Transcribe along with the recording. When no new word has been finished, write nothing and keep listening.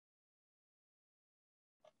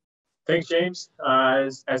Thanks, James.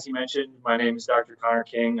 As you mentioned, my name is Dr. Connor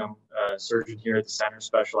King. I'm a surgeon here at the center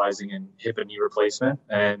specializing in hip and knee replacement.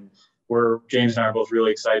 And James and I are both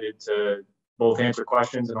really excited to both answer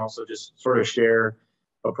questions and also just sort of share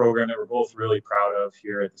a program that we're both really proud of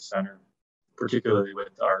here at the center, particularly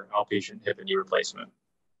with our outpatient hip and knee replacement.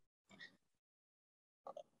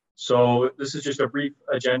 So this is just a brief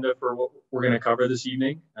agenda for what we're going to cover this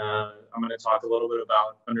evening. I'm going to talk a little bit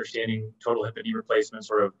about understanding total hip and knee replacement,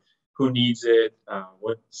 sort of who needs it,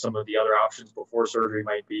 what some of the other options before surgery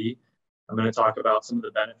might be. I'm going to talk about some of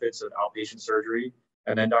the benefits of outpatient surgery.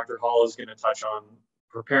 And then Dr. Hall is going to touch on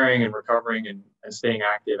preparing and recovering and staying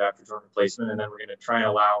active after joint replacement. And then we're going to try and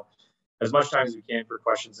allow as much time as we can for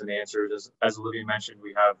questions and answers. As Olivia mentioned,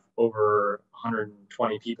 we have over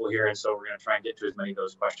 120 people here, and so we're going to try and get to as many of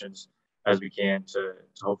those questions as we can to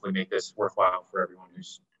hopefully make this worthwhile for everyone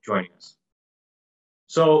who's joining us.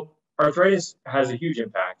 So arthritis has a huge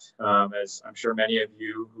impact, as I'm sure many of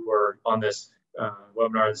you who are on this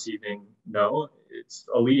webinar this evening know. It's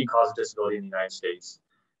a leading cause of disability in the United States.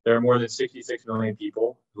 There are more than 66 million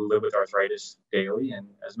people who live with arthritis daily, and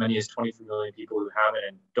as many as 23 million people who have it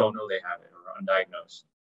and don't know they have it or are undiagnosed.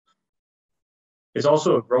 It's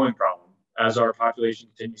also a growing problem. As our population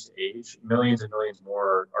continues to age, millions and millions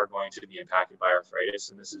more are going to be impacted by arthritis,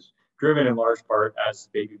 and this is driven in large part as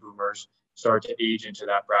baby boomers start to age into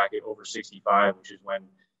that bracket over 65, which is when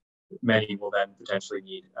many will then potentially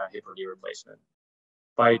need hip or knee replacement.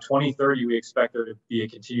 By 2030, we expect there to be a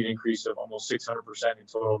continued increase of almost 600% in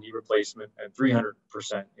total knee replacement and 300%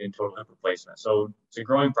 in total hip replacement. So it's a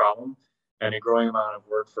growing problem and a growing amount of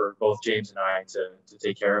work for both James and I to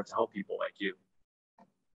take care of, to help people like you.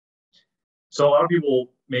 So a lot of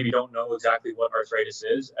people maybe don't know exactly what arthritis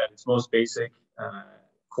is. At its most basic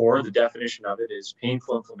core, the definition of it is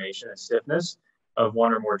painful inflammation and stiffness of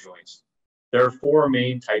one or more joints. There are four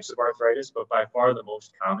main types of arthritis, but by far the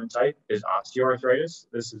most common type is osteoarthritis.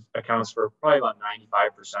 This accounts for probably about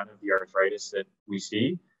 95% of the arthritis that we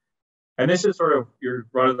see. And this is sort of your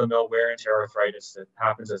run-of-the-mill wear and tear arthritis that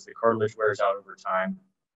happens as the cartilage wears out over time,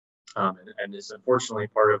 and is unfortunately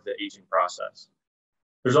part of the aging process.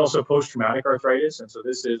 There's also post-traumatic arthritis, and so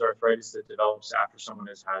this is arthritis that develops after someone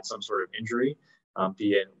has had some sort of injury,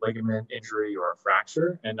 be it a ligament injury or a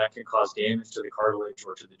fracture, and that can cause damage to the cartilage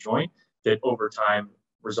or to the joint that over time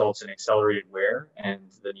results in accelerated wear and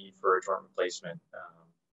the need for a joint replacement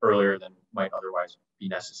earlier than might otherwise be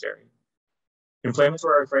necessary.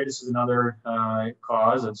 Inflammatory arthritis is another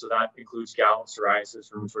cause, and so that includes gout,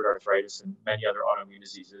 psoriasis, rheumatoid arthritis, and many other autoimmune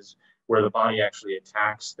diseases where the body actually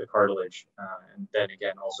attacks the cartilage and then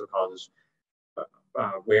again also causes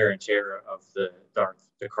wear and tear of the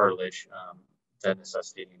cartilage, then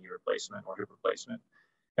necessitating knee replacement or hip replacement.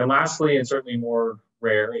 And lastly, and certainly more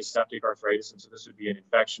rare, is septic arthritis. And so this would be an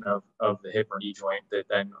infection of the hip or knee joint that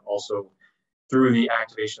then also, through the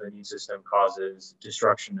activation of the immune system, causes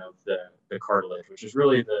destruction of the cartilage, which is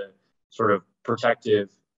really the sort of protective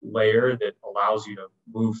layer that allows you to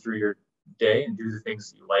move through your day and do the things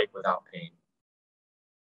that you like without pain.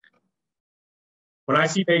 When I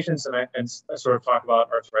see patients and I sort of talk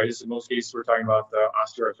about arthritis, in most cases we're talking about the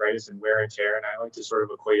osteoarthritis and wear and tear, and I like to sort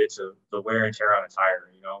of equate it to the wear and tear on a tire.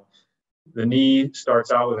 You know, the knee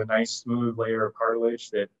starts out with a nice smooth layer of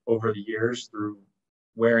cartilage that over the years, through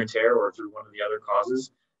wear and tear or through one of the other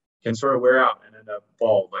causes, can sort of wear out and end up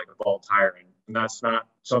bald, like a bald tire. And that's not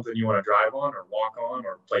something you want to drive on or walk on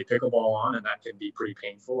or play pickleball on, and that can be pretty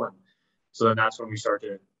painful. And so then that's when we start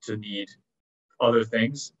to need other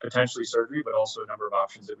things, potentially surgery, but also a number of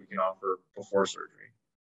options that we can offer before surgery.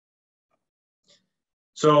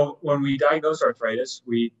 So when we diagnose arthritis,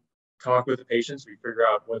 we talk with the patients, we figure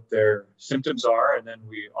out what their symptoms are, and then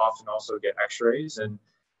we often also get x-rays. And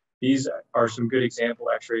these are some good example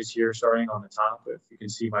x-rays here, starting on the top. If you can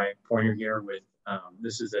see my pointer here with,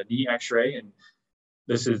 this is a knee x-ray, and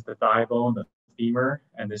this is the thigh bone, the femur,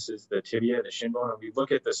 and this is the tibia, the shin bone. And we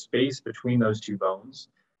look at the space between those two bones,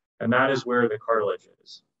 and that is where the cartilage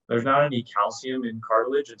is. There's not any calcium in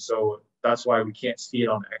cartilage, and so that's why we can't see it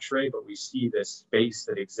on the x-ray, but we see this space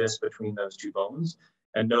that exists between those two bones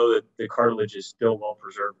and know that the cartilage is still well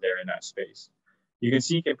preserved there in that space. You can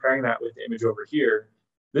see, comparing that with the image over here,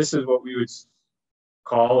 this is what we would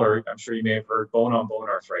call, or I'm sure you may have heard, bone-on-bone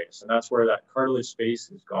arthritis, and that's where that cartilage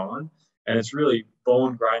space is gone, and it's really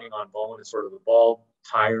bone grinding on bone. It's sort of a bald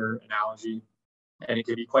tire analogy, and it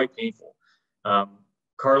can be quite painful.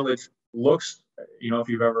 Cartilage looks, you know, if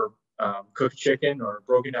you've ever cooked chicken or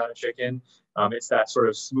broken down a chicken, it's that sort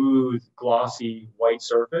of smooth, glossy, white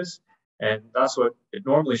surface, and that's what it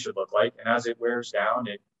normally should look like. And as it wears down,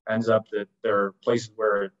 it ends up that there are places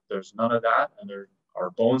where there's none of that, and there are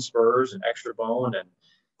bone spurs and extra bone and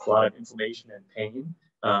a lot of inflammation and pain.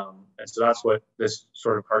 And so that's what this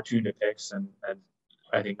sort of cartoon depicts, and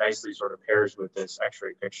I think nicely sort of pairs with this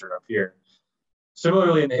X-ray picture up here.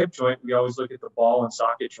 Similarly, in the hip joint, we always look at the ball and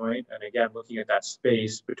socket joint, and again, looking at that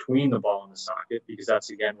space between the ball and the socket, because that's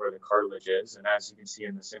again where the cartilage is. And as you can see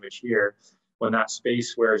in this image here, when that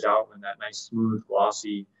space wears out, when that nice, smooth,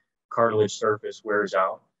 glossy cartilage surface wears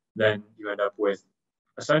out, then you end up with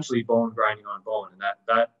essentially bone grinding on bone, and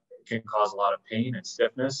that can cause a lot of pain and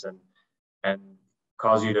stiffness, and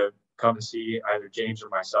cause you to come and see either James or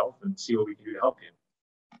myself and see what we can do to help you.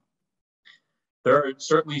 There are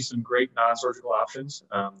certainly some great non-surgical options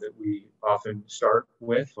that we often start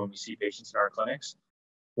with when we see patients in our clinics.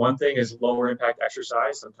 One thing is lower impact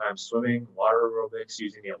exercise, sometimes swimming, water aerobics,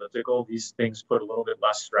 using the elliptical. These things put a little bit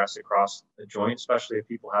less stress across the joint, especially if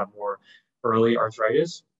people have more early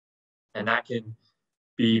arthritis. And that can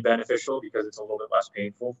be beneficial because it's a little bit less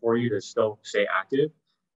painful for you to still stay active.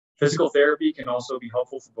 Physical therapy can also be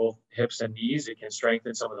helpful for both hips and knees. It can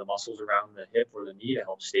strengthen some of the muscles around the hip or the knee to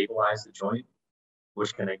help stabilize the joint,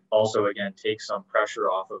 which can also, again, take some pressure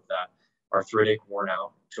off of that arthritic, worn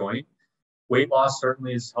out joint. Weight loss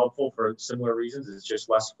certainly is helpful for similar reasons. It's just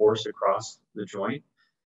less force across the joint.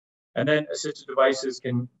 And then assistive devices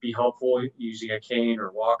can be helpful using a cane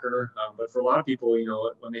or walker. But for a lot of people,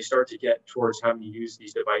 when they start to get towards having to use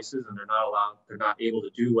these devices and they're not able to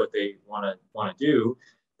do what they want to do,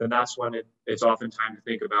 then that's when it's often time to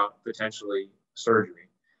think about potentially surgery.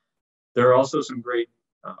 There are also some great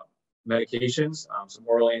medications, some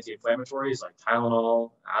oral anti-inflammatories like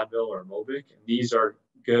Tylenol, Advil, or Mobic, and these are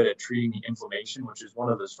good at treating the inflammation, which is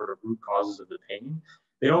one of the sort of root causes of the pain.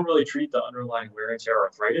 They don't really treat the underlying wear and tear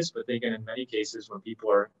arthritis, but they can, in many cases, when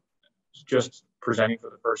people are just presenting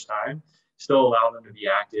for the first time, still allow them to be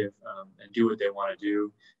active and do what they want to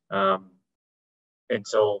do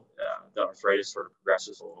until the arthritis sort of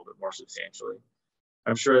progresses a little bit more substantially.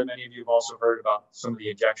 I'm sure that many of you have also heard about some of the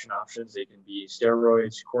injection options. They can be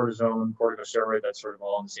steroids, cortisone, corticosteroid, that's sort of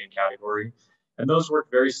all in the same category. And those work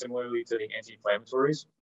very similarly to the anti-inflammatories.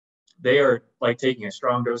 They are like taking a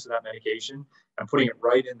strong dose of that medication and putting it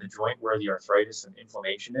right in the joint where the arthritis and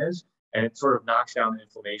inflammation is. And it sort of knocks down the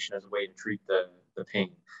inflammation as a way to treat the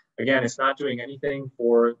pain. Again, it's not doing anything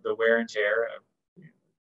for the wear and tear.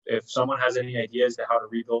 If someone has any ideas to how to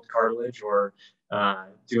rebuild cartilage or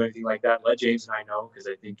do anything like that, let James and I know, because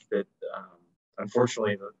I think that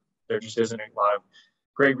unfortunately there just isn't a lot of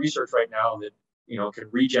great research right now that can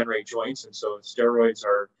regenerate joints, and so steroids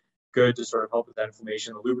are good to sort of help with that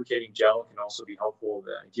inflammation. The lubricating gel can also be helpful.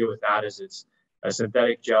 The idea with that is it's a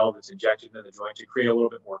synthetic gel that's injected into the joint to create a little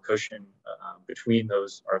bit more cushion between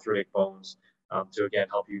those arthritic bones to again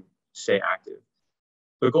help you stay active.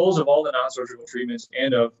 The goals of all the non-surgical treatments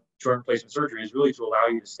and of joint replacement surgery is really to allow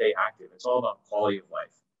you to stay active. It's all about quality of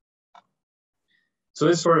life. So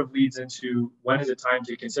this sort of leads into, when is it time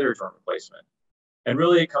to consider joint replacement? And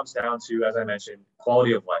really it comes down to, as I mentioned,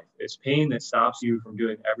 quality of life. It's pain that stops you from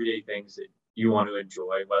doing everyday things that you want to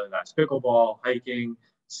enjoy, whether that's pickleball, hiking,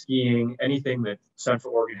 skiing, anything that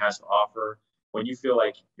central organ has to offer. When you feel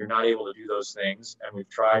like you're not able to do those things, and we've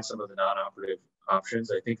tried some of the non-operative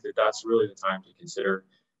options, I think that that's really the time to consider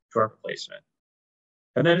joint replacement.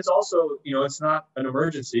 And then it's also, it's not an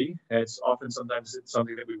emergency. It's sometimes it's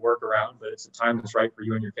something that we work around, but it's a time that's right for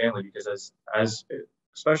you and your family, because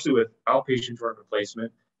especially with outpatient joint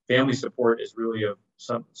replacement, family support is really of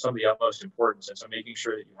some of the utmost importance. And so making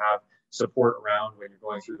sure that you have support around when you're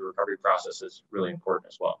going through the recovery process is really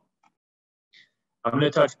important as well. I'm going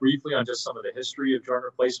to touch briefly on just some of the history of joint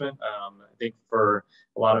replacement. I think for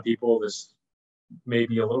a lot of people, this may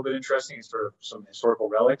be a little bit interesting. It's sort of some historical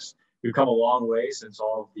relics. We've come a long way since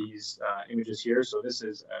all of these images here. So this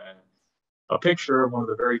is a picture of one of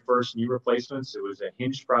the very first knee replacements. It was a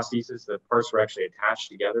hinged prosthesis. The parts were actually attached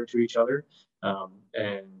together to each other,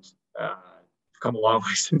 and come a long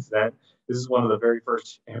way since then. This is one of the very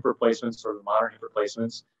first hip replacements, sort of modern hip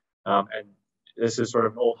replacements. And this is sort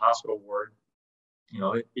of an old hospital ward.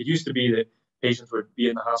 It used to be that patients would be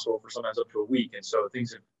in the hospital for sometimes up to a week. And so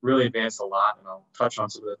things have really advanced a lot. And I'll touch on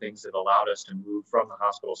some of the things that allowed us to move from the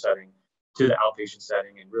hospital setting to the outpatient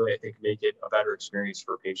setting and really, I think, make it a better experience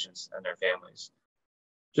for patients and their families.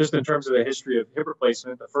 Just in terms of the history of hip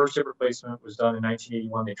replacement, the first hip replacement was done in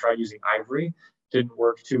 1981. They tried using ivory, didn't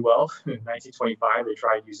work too well. In 1925, they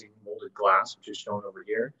tried using molded glass, which is shown over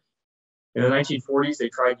here. In the 1940s, they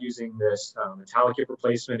tried using this metallic hip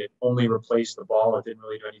replacement. It only replaced the ball. It didn't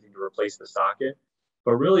really do anything to replace the socket.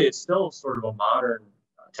 But really, it's still sort of a modern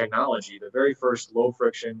technology. The very first low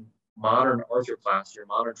friction modern arthroplasty or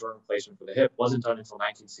modern joint replacement for the hip wasn't done until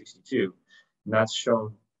 1962. And that's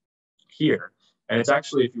shown here. And it's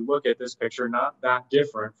actually, if you look at this picture, not that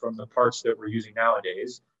different from the parts that we're using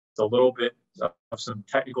nowadays. It's a little bit of some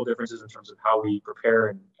technical differences in terms of how we prepare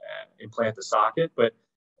and implant the socket, but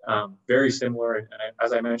very similar. And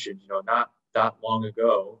as I mentioned, not that long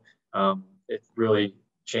ago, it really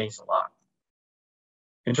changed a lot.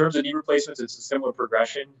 In terms of knee replacements, it's a similar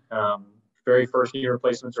progression. Very first knee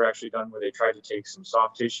replacements are actually done where they try to take some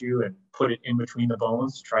soft tissue and put it in between the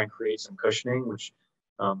bones to try and create some cushioning, which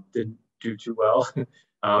didn't do too well.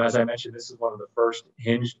 As I mentioned, this is one of the first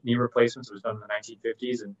hinged knee replacements. It was done in the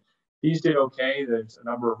 1950s, and these did okay. There's a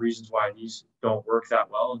number of reasons why these don't work that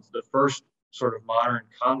well. It's the first sort of modern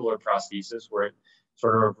condylar prosthesis where it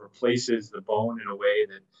sort of replaces the bone in a way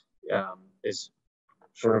that is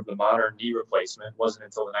sort of the modern knee replacement. Wasn't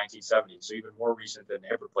until the 1970s, so even more recent than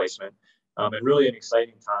hip replacement. And really an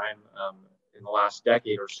exciting time in the last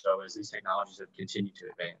decade or so as these technologies have continued to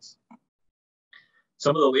advance.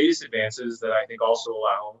 Some of the latest advances that I think also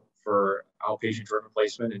allow for outpatient joint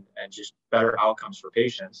replacement and just better outcomes for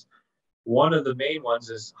patients. One of the main ones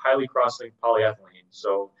is highly cross-linked polyethylene.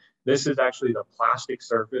 So this is actually the plastic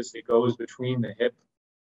surface that goes between the hip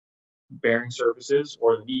bearing surfaces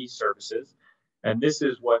or the knee surfaces. And this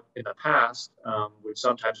is what in the past would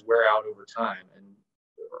sometimes wear out over time. And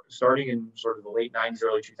starting in sort of the late 90s,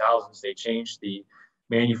 early 2000s, they changed the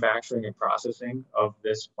manufacturing and processing of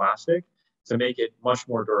this plastic to make it much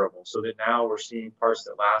more durable, so that now we're seeing parts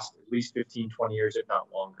that last at least 15, 20 years, if not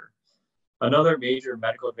longer. Another major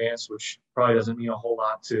medical advance, which probably doesn't mean a whole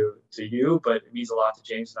lot to you, but it means a lot to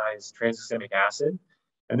James and I, is tranexamic acid.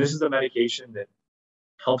 And this is a medication that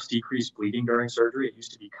helps decrease bleeding during surgery. It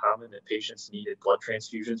used to be common that patients needed blood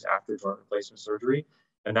transfusions after joint replacement surgery,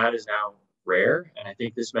 and that is now rare. And I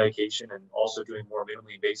think this medication and also doing more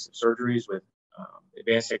minimally invasive surgeries with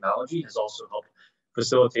advanced technology has also helped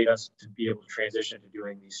facilitate us to be able to transition to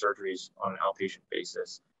doing these surgeries on an outpatient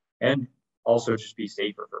basis and also just be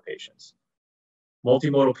safer for patients.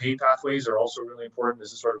 Multimodal pain pathways are also really important.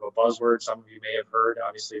 This is sort of a buzzword some of you may have heard.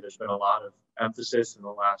 Obviously, there's been a lot of emphasis in the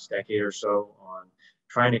last decade or so on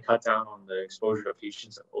trying to cut down on the exposure to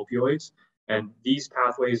patients of opioids. And these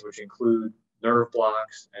pathways, which include nerve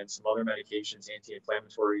blocks and some other medications,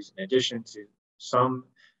 anti-inflammatories, in addition to some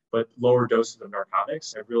but lower doses of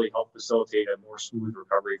narcotics, have really helped facilitate a more smooth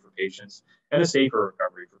recovery for patients and a safer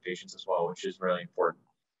recovery for patients as well, which is really important.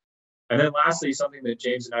 And then lastly, something that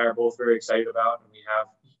James and I are both very excited about and we have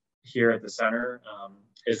here at the center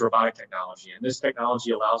is robotic technology. And this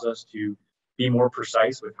technology allows us to be more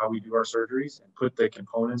precise with how we do our surgeries and put the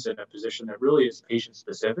components in a position that really is patient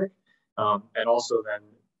specific, and also then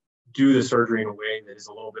do the surgery in a way that is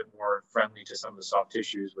a little bit more friendly to some of the soft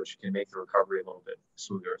tissues, which can make the recovery a little bit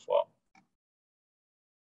smoother as well.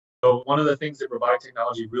 So one of the things that robotic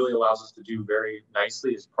technology really allows us to do very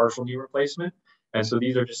nicely is partial knee replacement. And so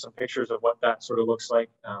these are just some pictures of what that sort of looks like.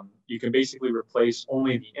 You can basically replace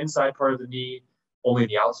only the inside part of the knee, only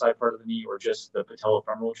the outside part of the knee, or just the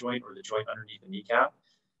patellofemoral joint or the joint underneath the kneecap.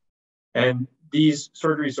 And these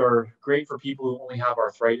surgeries are great for people who only have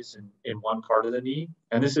arthritis in one part of the knee.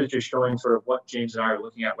 And this is just showing sort of what James and I are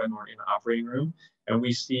looking at when we're in the operating room. And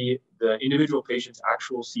we see the individual patient's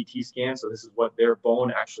actual CT scan. So this is what their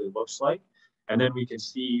bone actually looks like. And then we can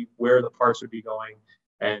see where the parts would be going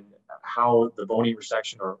and how the bony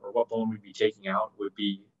resection or what bone we'd be taking out would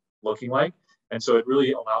be looking like. And so it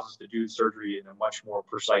really allows us to do surgery in a much more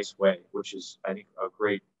precise way, which is, I think, a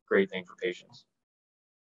great thing for patients.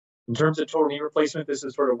 In terms of total knee replacement, this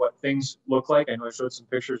is sort of what things look like. I know I showed some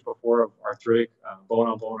pictures before of arthritic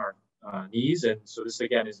bone-on-bone knees. And so this,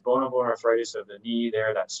 again, is bone-on-bone arthritis of the knee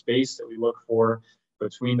there. That space that we look for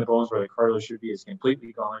between the bones where the cartilage should be is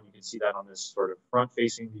completely gone. You can see that on this sort of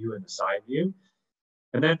front-facing view and the side view.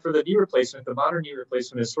 And then for the knee replacement, the modern knee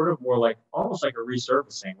replacement is sort of more like, almost like a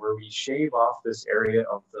resurfacing, where we shave off this area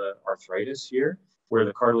of the arthritis here, where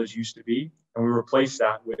the cartilage used to be, and we replace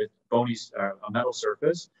that with bony, a metal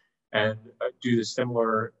surface, and do the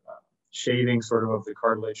similar shaving sort of the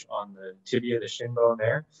cartilage on the tibia, the shin bone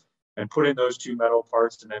there, and put in those two metal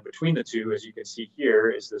parts. And then between the two, as you can see here,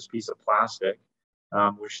 is this piece of plastic,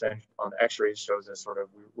 which then on the x-rays shows us sort of,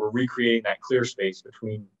 we're recreating that clear space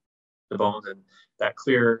between the bones, and that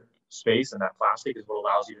clear space and that plastic is what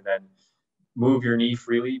allows you to then move your knee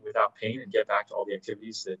freely without pain and get back to all the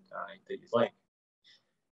activities that you'd like.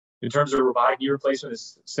 In terms of robotic knee replacement,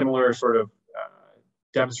 it's similar sort of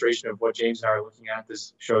demonstration of what James and I are looking at.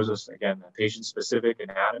 This shows us, again, the patient-specific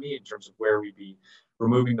anatomy in terms of where we'd be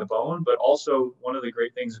removing the bone, but also one of the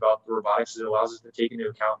great things about the robotics is it allows us to take into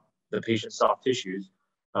account the patient's soft tissues.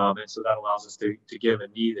 And so that allows us to give a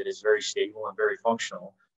knee that is very stable and very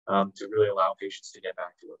functional to really allow patients to get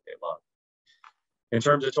back to what they love. In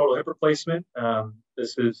terms of total hip replacement,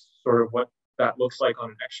 this is sort of what that looks like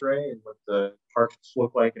on an x-ray and what the parts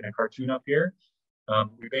look like in a cartoon up here.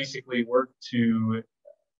 We basically work to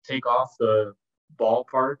take off the ball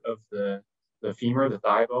part of the femur, the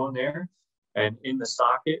thigh bone there. And in the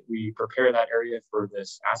socket, we prepare that area for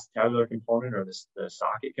this acetabular component or the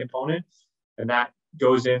socket component. And that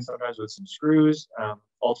goes in sometimes with some screws.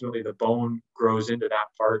 Ultimately, the bone grows into that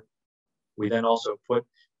part. We then also put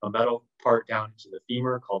a metal part down into the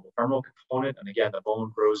femur called the femoral component. And again, the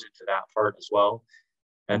bone grows into that part as well.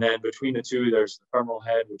 And then between the two, there's the femoral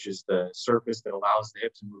head, which is the surface that allows the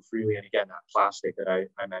hip to move freely. And again, that plastic that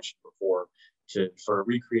I mentioned before to sort of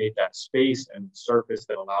recreate that space and surface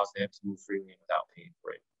that allows the hip to move freely and without pain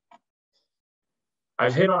for it.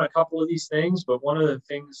 I've hit on a couple of these things, but one of the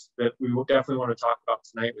things that we will definitely want to talk about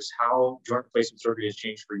tonight was how joint replacement surgery has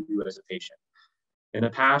changed for you as a patient. In the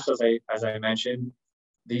past, as I mentioned,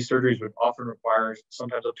 these surgeries would often require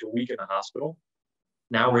sometimes up to a week in the hospital.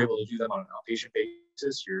 Now we're able to do them on an outpatient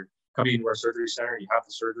basis. You're coming into our surgery center, you have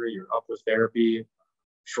the surgery, you're up with therapy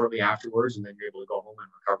shortly afterwards, and then you're able to go home and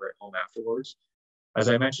recover at home afterwards. As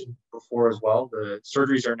I mentioned before as well, the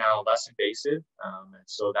surgeries are now less invasive, and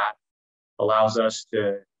so that allows us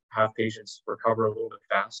to have patients recover a little bit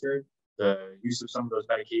faster. The use of some of those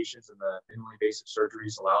medications and the minimally invasive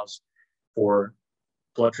surgeries allows for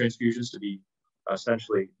blood transfusions to be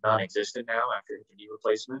essentially non-existent now after hip and knee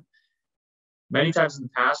replacement. Many times in the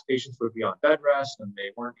past, patients would be on bed rest and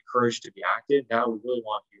they weren't encouraged to be active. Now we really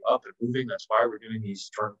want you up and moving. That's why we're doing these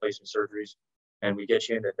joint replacement surgeries, and we get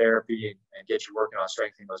you into therapy and get you working on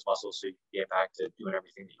strengthening those muscles so you can get back to doing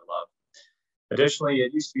everything that you love. Additionally,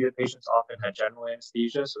 it used to be that patients often had general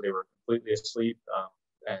anesthesia, so they were completely asleep.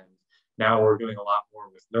 And now we're doing a lot more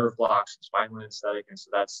with nerve blocks and spinal anesthetic, and so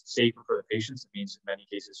that's safer for the patients. It means in many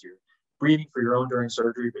cases you're breathing for your own during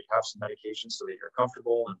surgery, but you have some medications so that you're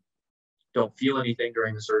comfortable and don't feel anything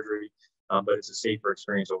during the surgery, but it's a safer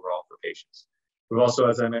experience overall for patients. We've also,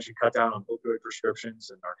 as I mentioned, cut down on opioid prescriptions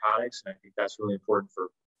and narcotics, and I think that's really important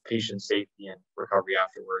for patient safety and recovery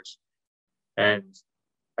afterwards. And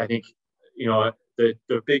I think, you know, the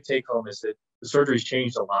big take home is that the surgery's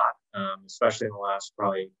changed a lot, especially in the last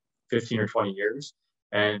probably 15 or 20 years.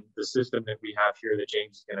 And the system that we have here that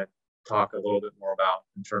James is going to talk a little bit more about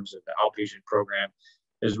in terms of the outpatient program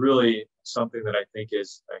is really something that I think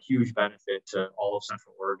is a huge benefit to all of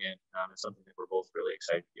Central Oregon. It's something that we're both really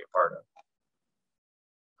excited to be a part of.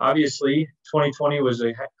 Obviously, 2020 was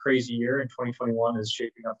a crazy year, and 2021 is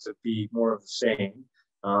shaping up to be more of the same.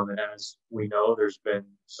 And as we know, there's been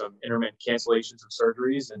some intermittent cancellations of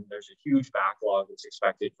surgeries, and there's a huge backlog that's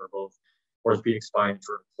expected for both orthopedic spine and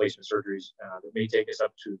joint replacement surgeries that may take us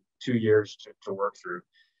up to 2 years to work through.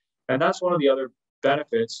 And that's one of the other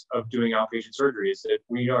benefits of doing outpatient surgery is that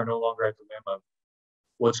we are no longer at the whim of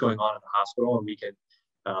what's going on in the hospital, and we can,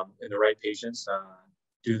 in the right patients,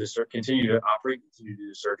 continue to operate, continue to do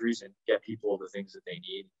the surgeries, and get people the things that they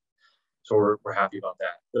need. So we're happy about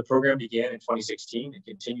that. The program began in 2016 and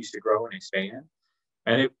continues to grow and expand.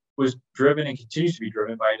 And it was driven and continues to be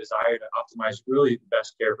driven by a desire to optimize really the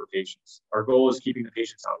best care for patients. Our goal is keeping the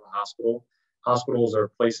patients out of the hospital. Hospitals are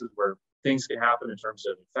places where things can happen in terms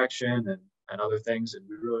of infection and other things. And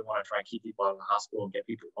we really want to try and keep people out of the hospital and get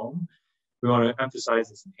people home. We want to emphasize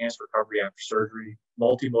this enhanced recovery after surgery,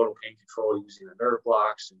 multimodal pain control using the nerve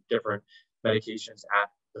blocks and different medications at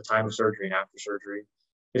the time of surgery and after surgery.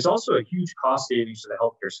 It's also a huge cost savings to the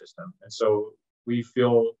healthcare system. And so we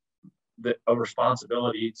feel that a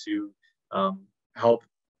responsibility to help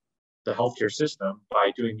the healthcare system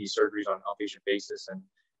by doing these surgeries on an outpatient basis and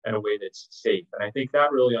in a way that's safe. And I think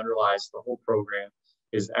that really underlies the whole program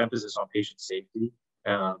is the emphasis on patient safety.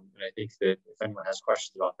 And I think that if anyone has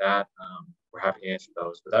questions about that, we're happy to answer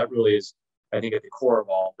those. But that really is, I think, at the core of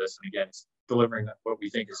all of this. And again, it's delivering what we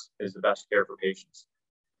think is the best care for patients.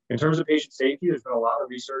 In terms of patient safety, there's been a lot of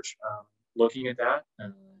research looking at that.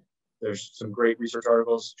 There's some great research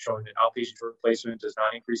articles showing that outpatient joint replacement does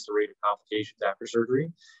not increase the rate of complications after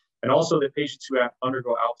surgery. And also that patients who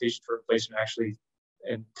undergo outpatient joint replacement actually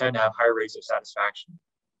tend to have higher rates of satisfaction.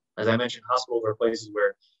 As I mentioned, hospitals are places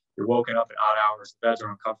where you're woken up at odd hours, the beds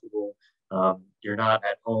are uncomfortable, you're not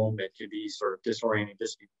at home, it can be sort of disorienting,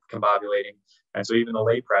 discombobulating. And so even the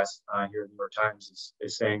lay press here in the New York Times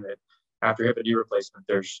is saying that after hip and knee replacement,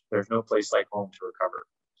 there's no place like home to recover.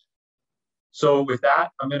 So with that,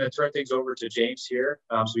 I'm going to turn things over to James here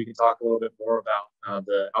so we can talk a little bit more about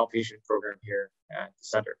the outpatient program here at the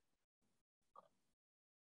center.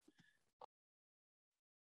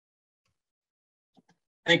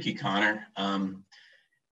 Thank you, Connor.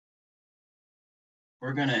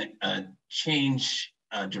 we're going to change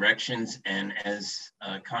directions, and as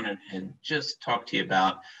Connor had just talked to you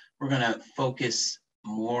about, we're going to focus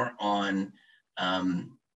more on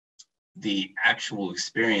the actual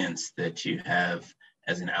experience that you have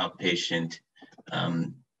as an outpatient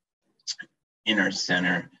in our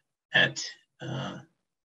center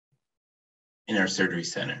in our surgery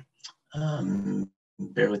center.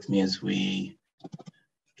 Bear with me as we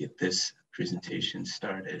get this presentation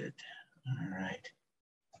started. All right.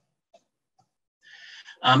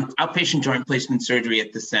 Outpatient joint replacement surgery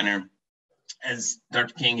at the center. As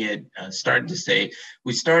Dr. King had started to say,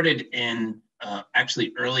 we started in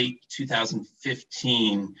actually early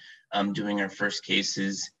 2015 doing our first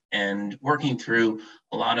cases and working through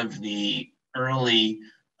a lot of the early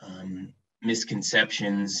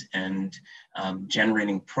misconceptions and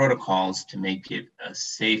generating protocols to make it a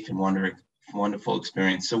safe and wonderful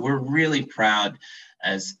experience. So we're really proud,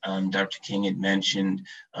 as Dr. King had mentioned,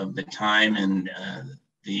 of the time and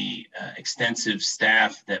the extensive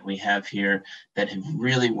staff that we have here that have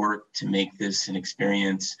really worked to make this an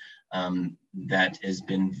experience that has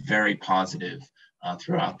been very positive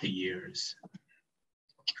throughout the years.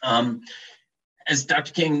 As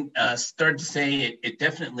Dr. King started to say, it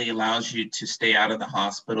definitely allows you to stay out of the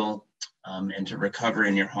hospital and to recover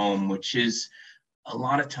in your home, which is a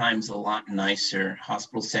lot of times a lot nicer.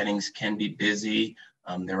 Hospital settings can be busy.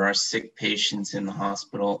 There are sick patients in the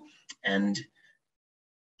hospital, and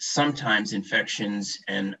sometimes infections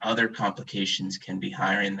and other complications can be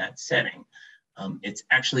higher in that setting. It's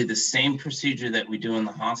actually the same procedure that we do in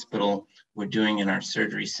the hospital, we're doing in our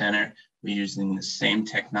surgery center. We're using the same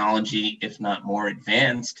technology, if not more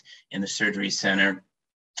advanced, in the surgery center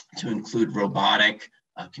to include robotic,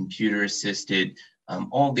 computer-assisted.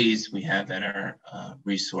 All these we have at our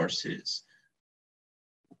resources.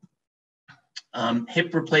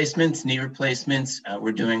 Hip replacements, knee replacements,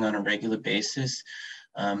 we're doing on a regular basis.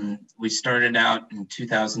 We started out in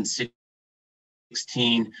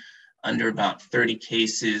 2016 under about 30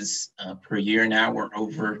 cases per year. Now we're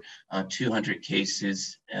over 200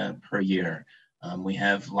 cases per year. We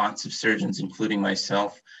have lots of surgeons, including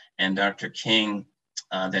myself and Dr. King,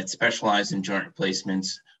 that specialize in joint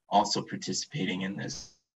replacements, also participating in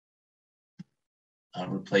this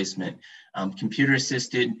replacement.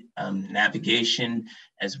 Computer-assisted navigation,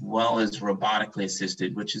 as well as robotically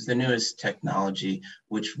assisted, which is the newest technology,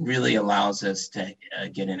 which really allows us to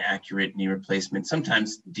get an accurate knee replacement,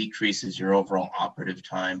 sometimes decreases your overall operative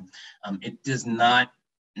time. It does not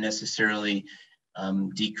necessarily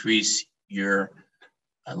decrease your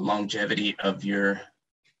longevity of your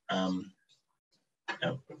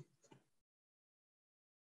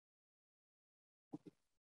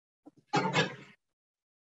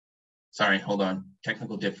Sorry, hold on,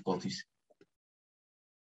 technical difficulties.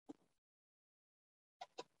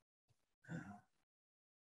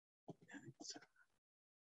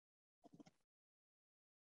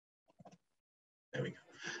 There we go.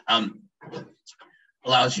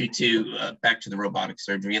 Allows you to, back to the robotic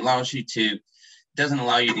surgery, allows you to, doesn't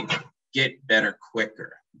allow you to get better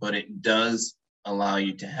quicker, but it does allow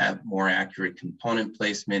you to have more accurate component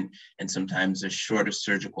placement and sometimes a shorter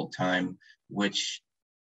surgical time, which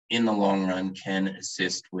in the long run can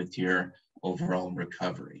assist with your overall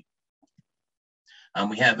recovery.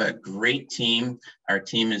 We have a great team. Our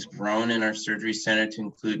team has grown in our surgery center to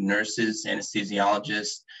include nurses,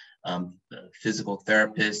 anesthesiologists, physical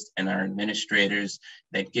therapists, and our administrators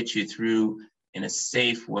that get you through in a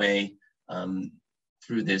safe way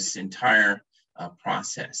through this entire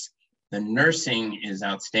process. The nursing is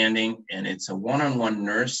outstanding, and it's a one-on-one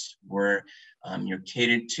nurse where you're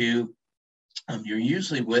catered to. You're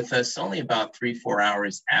usually with us only about 3-4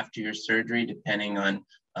 hours after your surgery, depending on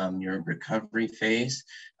your recovery phase.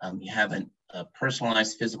 You have a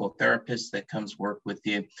personalized physical therapist that comes work with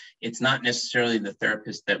you. It's not necessarily the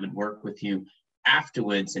therapist that would work with you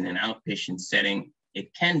afterwards in an outpatient setting.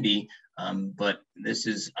 It can be, but this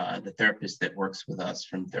is the therapist that works with us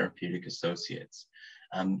from Therapeutic Associates.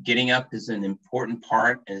 Getting up is an important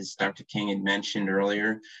part, as Dr. King had mentioned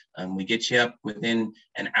earlier. We get you up within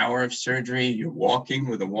an hour of surgery. You're walking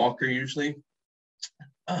with a walker usually,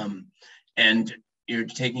 and you're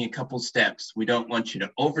taking a couple steps. We don't want you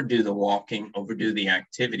to overdo the walking, overdo the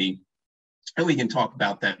activity, and we can talk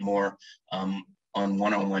about that more on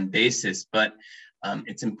one-on-one basis, but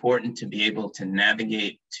it's important to be able to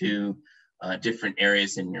navigate to different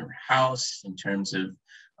areas in your house in terms of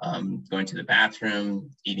going to the bathroom,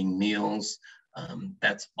 eating meals.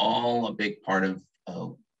 That's all a big part of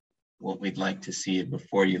what we'd like to see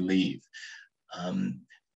before you leave.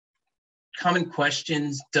 Common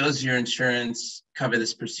questions: does your insurance cover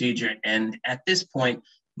this procedure? And at this point,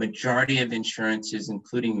 majority of insurances,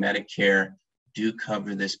 including Medicare, do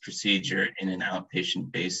cover this procedure in an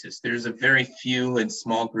outpatient basis. There's a very few and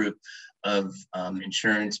small group of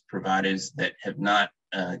insurance providers that have not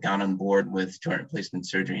gone on board with joint replacement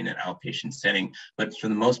surgery in an outpatient setting, but for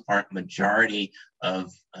the most part, majority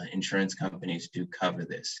of insurance companies do cover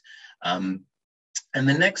this. And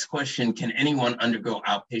the next question, can anyone undergo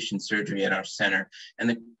outpatient surgery at our center?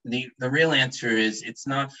 And the real answer is it's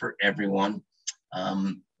not for everyone.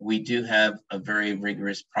 We do have a very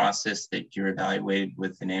rigorous process that you're evaluated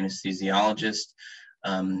with an anesthesiologist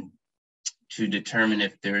to determine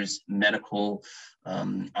if there's medical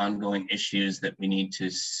ongoing issues that we need to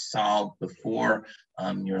solve before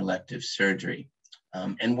your elective surgery.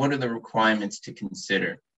 And what are the requirements to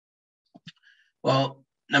consider? Well,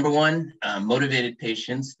 number one, motivated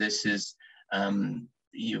patients. This is,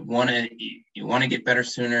 you want to get better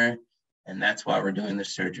sooner, and that's why we're doing the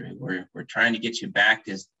surgery. We're trying to get you back,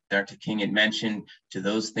 as Dr. King had mentioned, to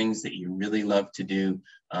those things that you really love to do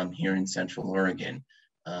here in Central Oregon.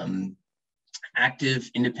 Active,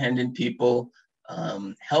 independent people,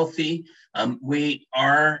 healthy. We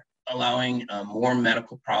are allowing more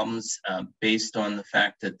medical problems based on the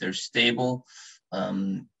fact that they're stable.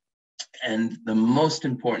 And the most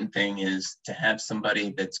important thing is to have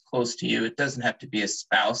somebody that's close to you. It doesn't have to be a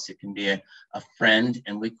spouse, it can be a friend,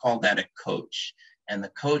 and we call that a coach. And the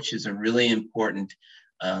coach is a really important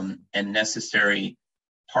and necessary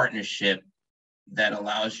partnership that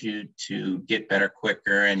allows you to get better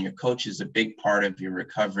quicker. And your coach is a big part of your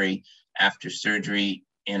recovery after surgery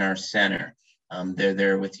in our center. They're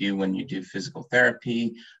there with you when you do physical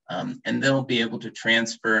therapy, and they'll be able to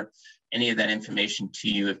transfer any of that information to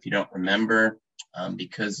you if you don't remember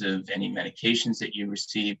because of any medications that you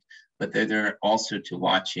received, but they're there also to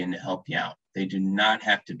watch you and to help you out. They do not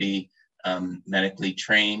have to be medically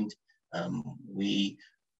trained. We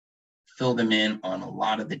fill them in on a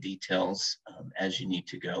lot of the details as you need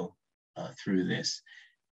to go through this.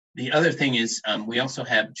 The other thing is we also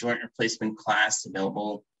have joint replacement class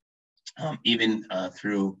available even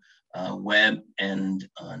through web and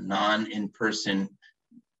non-in-person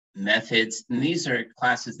methods. And these are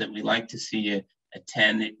classes that we like to see you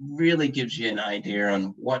attend. It really gives you an idea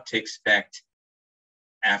on what to expect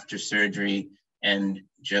after surgery and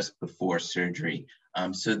just before surgery.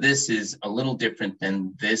 So this is a little different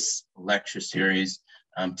than this lecture series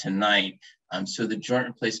tonight. So the joint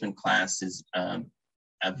replacement class is a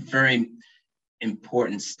very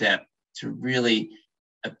important step to really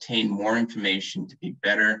obtain more information, to be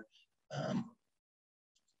better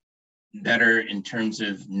in terms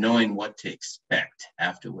of knowing what to expect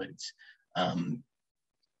afterwards.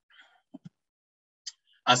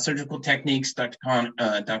 Surgical techniques,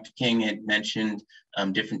 Dr. King had mentioned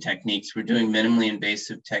different techniques. We're doing minimally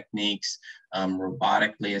invasive techniques,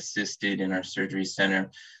 robotically assisted in our surgery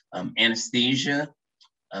center. Anesthesia,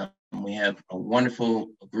 we have a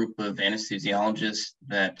wonderful group of anesthesiologists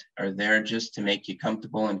that are there just to make you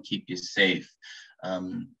comfortable and keep you safe.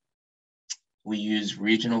 We use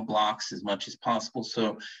regional blocks as much as possible,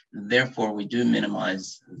 so therefore we do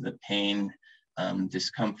minimize the pain,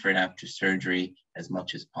 discomfort after surgery as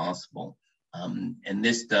much as possible. And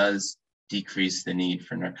this does decrease the need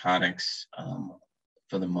for narcotics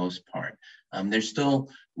for the most part. There's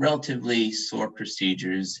still relatively sore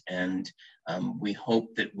procedures, and we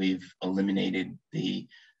hope that we've eliminated the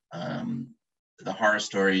horror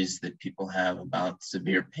stories that people have about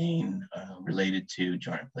severe pain related to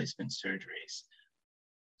joint replacement surgeries.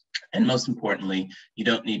 And most importantly, you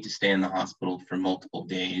don't need to stay in the hospital for multiple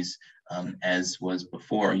days, as was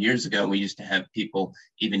before. Years ago, we used to have people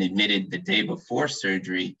even admitted the day before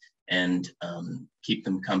surgery and keep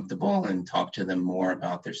them comfortable and talk to them more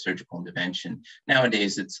about their surgical intervention.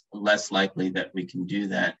 Nowadays, it's less likely that we can do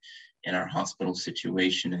that in our hospital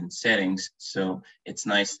situation and settings. So it's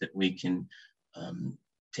nice that we can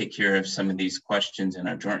take care of some of these questions in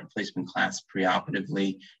our joint replacement class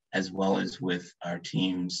preoperatively, as well as with our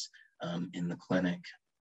teams in the clinic.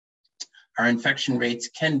 Our infection rates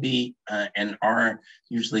can be and are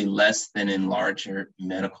usually less than in larger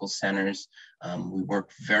medical centers. We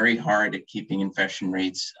work very hard at keeping infection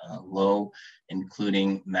rates low,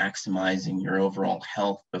 including maximizing your overall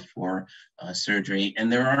health before surgery. And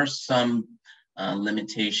there are some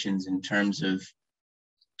limitations in terms of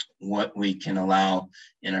what we can allow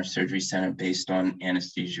in our surgery center based on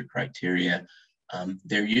anesthesia criteria.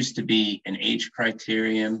 There used to be an age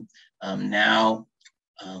criterion. Now,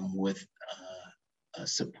 with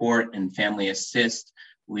support and family assist,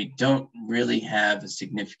 we don't really have a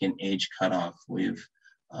significant age cutoff. We've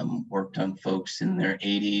worked on folks in their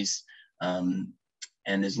 80s. And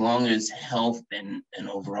as long as health and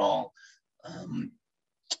overall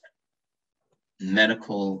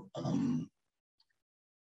medical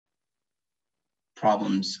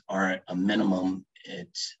problems are at a minimum,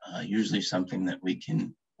 it's usually something that we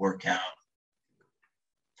can work out.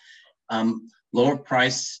 Lower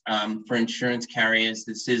price for insurance carriers.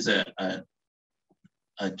 This is a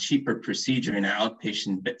cheaper procedure in an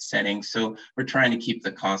outpatient setting. So we're trying to keep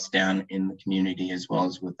the costs down in the community as well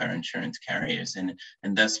as with our insurance carriers. And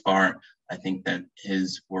thus far, I think that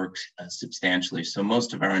his works substantially. So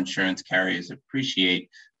most of our insurance carriers appreciate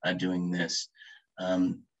doing this.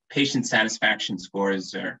 Patient satisfaction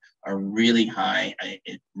scores are really high.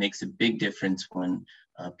 It makes a big difference when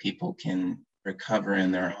people can recover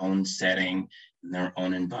in their own setting, in their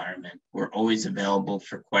own environment. We're always available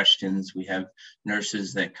for questions. We have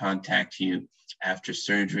nurses that contact you after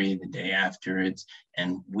surgery, the day afterwards,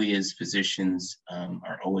 and we as physicians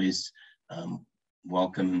are always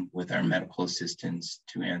welcome with our medical assistants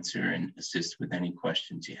to answer and assist with any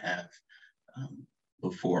questions you have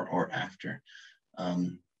before or after.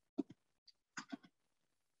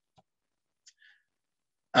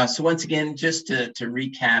 So once again, just to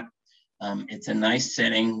recap, it's a nice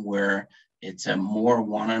setting where it's a more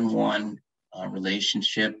one-on-one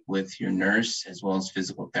relationship with your nurse as well as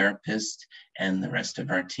physical therapist and the rest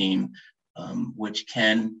of our team, which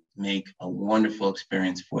can make a wonderful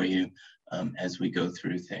experience for you as we go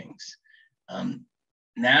through things.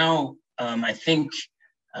 Now, I think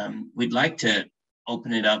we'd like to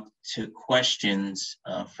open it up to questions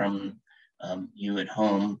from you at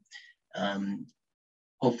home.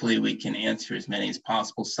 Hopefully we can answer as many as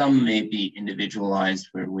possible. Some may be individualized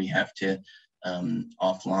where we have to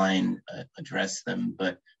offline address them,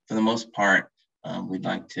 but for the most part, we'd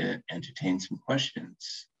like to entertain some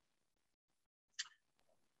questions.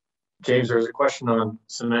 James, there's a question on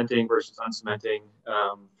cementing versus uncementing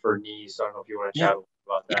for knees. I don't know if you want to chat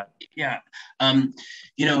about that. Yeah,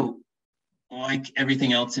 you know, like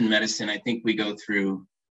everything else in medicine, I think we go through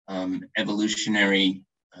evolutionary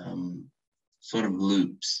sort of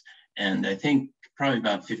loops. And I think probably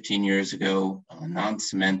about 15 years ago,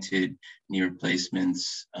 non-cemented knee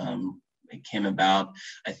replacements came about.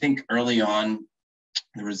 I think early on,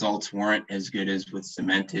 the results weren't as good as with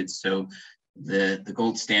cemented. So the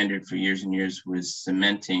gold standard for years and years was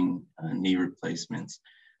cementing knee replacements.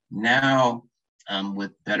 Now,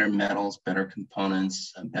 with better metals, better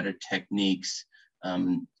components, better techniques,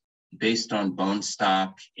 based on bone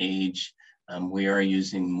stock, age, we are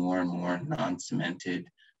using more and more non-cemented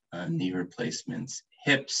knee replacements.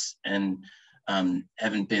 Hips and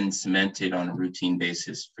haven't been cemented on a routine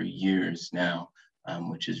basis for years now,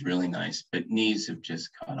 which is really nice, but knees have just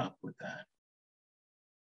caught up with that.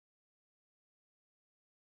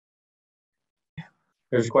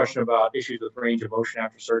 There's a question about issues with range of motion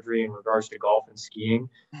after surgery in regards to golf and skiing.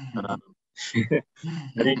 I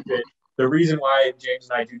think that the reason why James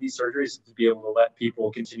and I do these surgeries is to be able to let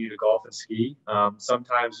people continue to golf and ski.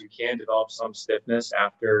 Sometimes you can develop some stiffness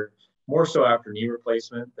after, more so after knee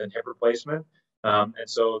replacement than hip replacement. And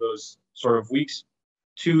so those sort of weeks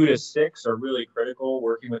 2 to 6 are really critical,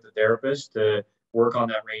 working with the therapist to work on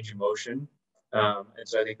that range of motion. And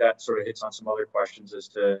so I think that sort of hits on some other questions as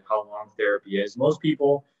to how long therapy is. Most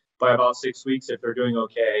people, by about 6 weeks, if they're doing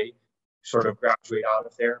okay, sort of graduate out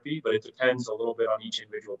of therapy, but it depends a little bit on each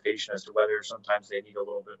individual patient as to whether sometimes they need a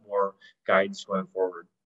little bit more guidance going forward.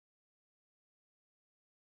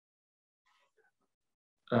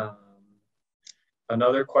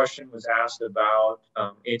 Another question was asked about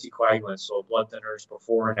anticoagulants, so blood thinners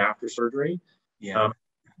before and after surgery. Yeah.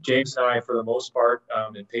 James and I, for the most part,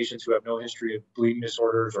 in patients who have no history of bleeding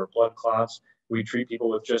disorders or blood clots, we treat people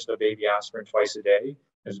with just a baby aspirin twice a day.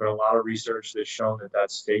 There's been a lot of research that's shown that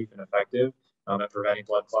that's safe and effective at preventing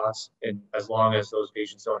blood clots, and as long as those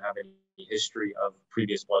patients don't have any history of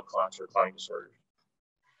previous blood clots or clotting disorders.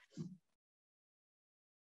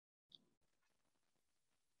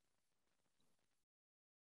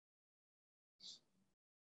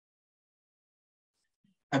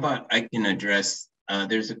 How about I can address,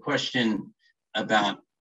 there's a question about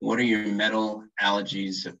what are your metal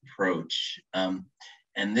allergies approach? And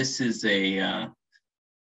this is a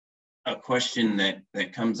question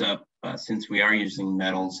that comes up since we are using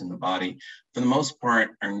metals in the body. For the most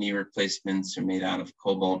part, our knee replacements are made out of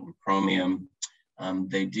cobalt and chromium.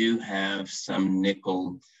 They do have some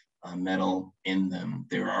nickel metal in them.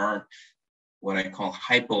 There are what I call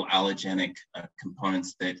hypoallergenic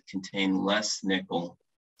components that contain less nickel.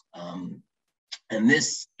 And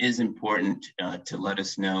this is important to let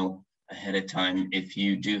us know ahead of time if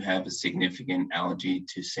you do have a significant allergy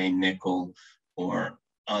to, say, nickel or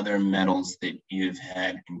other metals that you've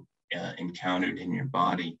had encountered in your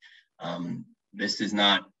body. This is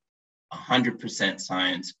not 100%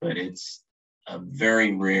 science, but it's a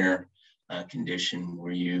very rare condition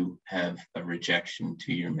where you have a rejection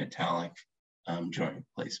to your metallic joint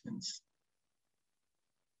replacements.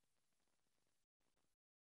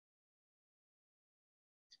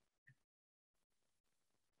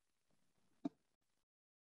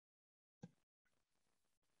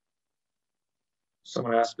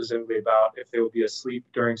 Someone asked specifically about if there would be a sleep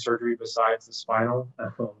during surgery besides the spinal.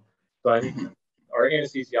 So I think our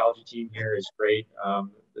anesthesiology team here is great.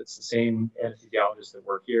 It's the same anesthesiologists that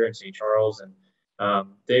work here in St. Charles, and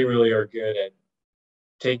they really are good at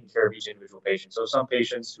taking care of each individual patient. So some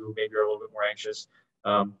patients who maybe are a little bit more anxious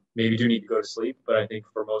maybe do need to go to sleep, but I think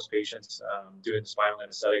for most patients, doing the spinal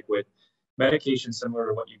anesthetic with medication similar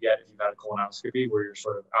to what you get if you've had a colonoscopy, where you're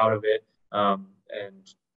sort of out of it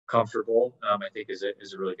and comfortable, I think is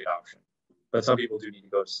a really good option. But some people do need to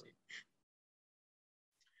go to sleep.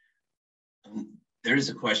 There is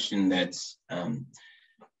a question that's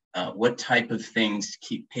what type of things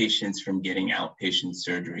keep patients from getting outpatient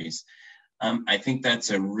surgeries? I think that's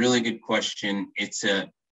a really good question. It's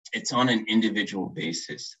on an individual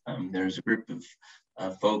basis. There's a group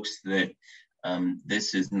of folks that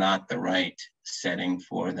this is not the right setting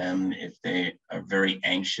for them if they are very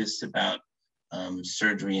anxious about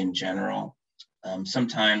surgery in general.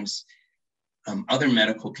 Sometimes other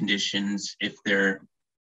medical conditions, if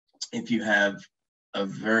you have a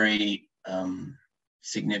very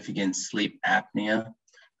significant sleep apnea,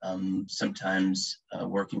 sometimes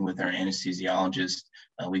working with our anesthesiologist,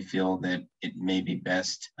 we feel that it may be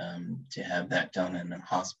best to have that done in a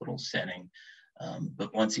hospital setting.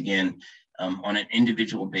 But once again, on an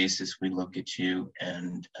individual basis, we look at you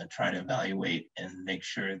and try to evaluate and make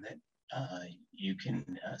sure that you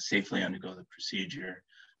can safely undergo the procedure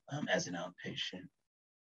as an outpatient.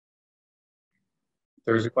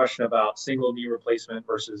 There's a question about single knee replacement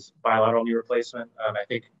versus bilateral knee replacement. I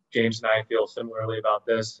think James and I feel similarly about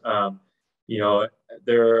this. You know,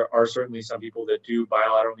 there are certainly some people that do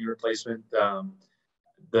bilateral knee replacement.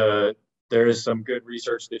 There is some good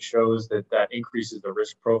research that shows that increases the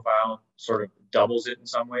risk profile, sort of doubles it in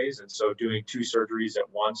some ways. And so doing two surgeries at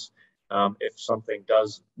once, if something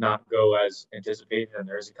does not go as anticipated and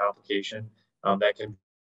there is a complication, that can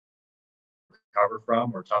recover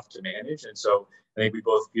from or tough to manage. And so I think we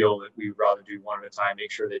both feel that we'd rather do one at a time,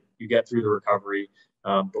 make sure that you get through the recovery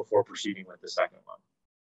before proceeding with the second one.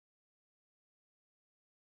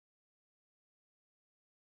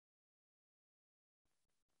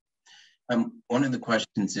 One of the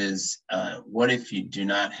questions is, what if you do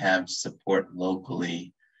not have support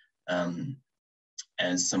locally,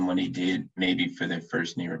 as somebody did maybe for their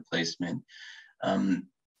first knee replacement?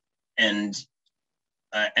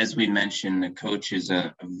 As we mentioned, the coach is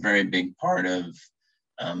a very big part of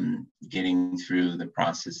getting through the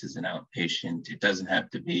process as an outpatient. It doesn't have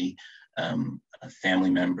to be a family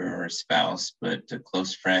member or a spouse, but a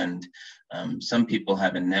close friend. Some people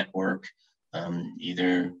have a network,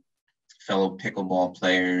 either fellow pickleball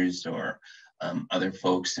players or other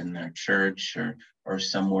folks in their church or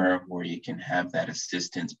somewhere where you can have that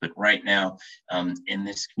assistance. But right now, in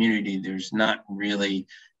this community, there's not really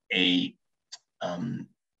a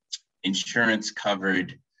insurance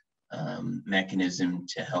covered mechanism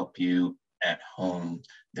to help you at home.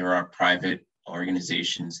 There are private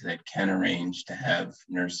organizations that can arrange to have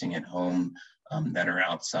nursing at home that are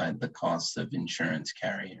outside the costs of insurance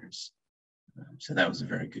carriers. So that was a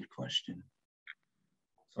very good question.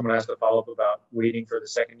 Someone asked a follow-up about waiting for the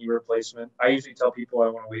second knee replacement. I usually tell people I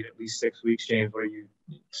want to wait at least 6 weeks. James, what are you,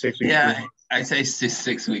 6 weeks? Yeah, I say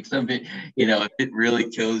 6 weeks. You know, if it really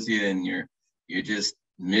kills you and you're just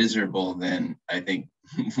miserable, then I think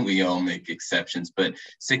we all make exceptions. But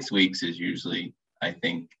 6 weeks is usually, I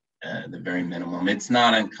think, the very minimum. It's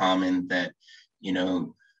not uncommon that, you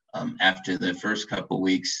know, after the first couple of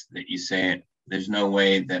weeks that you say, there's no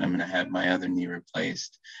way that I'm going to have my other knee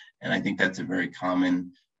replaced. And I think that's a very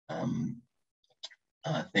common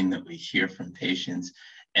thing that we hear from patients.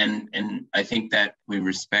 And I think that we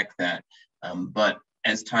respect that. But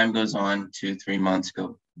as time goes on, 2-3 months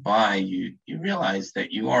go by, you realize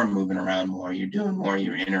that you are moving around more, you're doing more,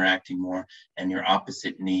 you're interacting more, and your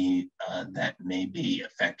opposite knee that may be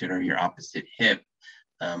affected, or your opposite hip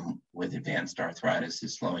with advanced arthritis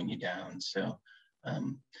is slowing you down. So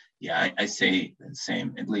yeah, I say the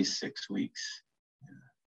same, at least 6 weeks.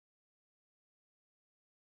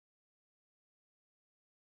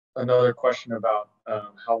 Another question about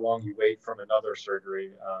how long you wait from another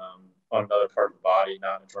surgery. on another part of the body,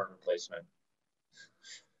 not a joint replacement.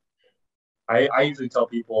 I usually tell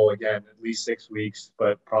people, again, at least 6 weeks,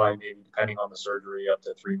 but probably maybe depending on the surgery, up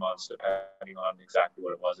to 3 months, depending on exactly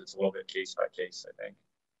what it was. It's a little bit case by case, I think.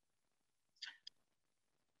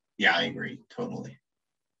 Yeah, I agree. Totally.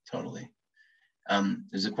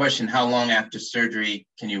 There's a question, how long after surgery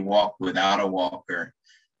can you walk without a walker?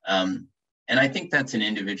 And I think that's an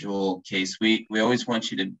individual case. We always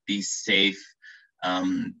want you to be safe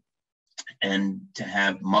and to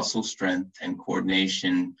have muscle strength and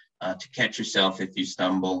coordination to catch yourself if you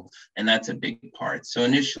stumble. And that's a big part. So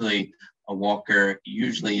initially, a walker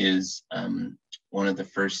usually is one of the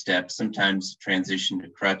first steps, sometimes transition to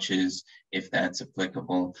crutches if that's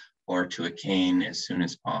applicable, or to a cane as soon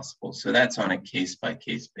as possible. So that's on a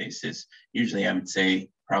case-by-case basis. Usually I would say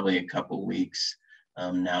probably a couple weeks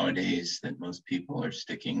nowadays that most people are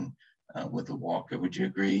sticking with a walker. Would you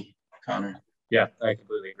agree, Connor? Yeah, I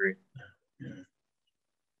completely agree. Yeah.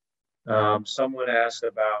 Someone asked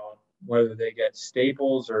about whether they get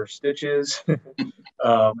staples or stitches. And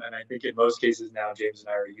I think in most cases now, James and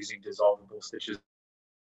I are using dissolvable stitches,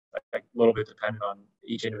 a little bit dependent on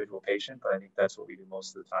each individual patient, but I think that's what we do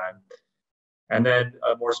most of the time. And then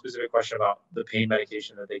a more specific question about the pain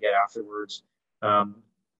medication that they get afterwards.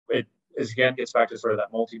 It again gets back to sort of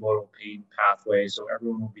that multimodal pain pathway. So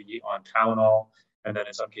everyone will be on Tylenol, and then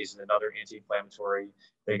in some cases another anti-inflammatory.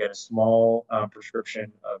 They get a small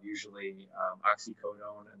prescription of usually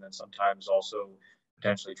oxycodone, and then sometimes also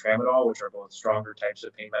potentially tramadol, which are both stronger types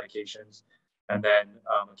of pain medications. And then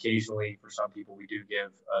occasionally, for some people, we do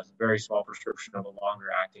give a very small prescription of a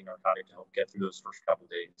longer acting narcotic to help get through those first couple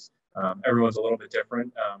of days. Everyone's a little bit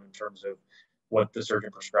different in terms of what the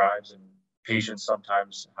surgeon prescribes, and patients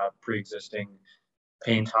sometimes have pre-existing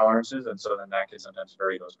pain tolerances, and so then that can sometimes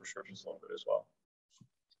vary those prescriptions a little bit as well.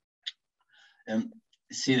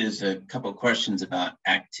 See, there's a couple of questions about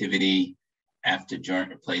activity after joint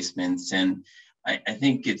replacements, and I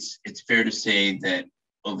think it's fair to say that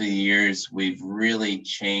over the years, we've really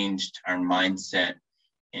changed our mindset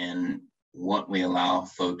in what we allow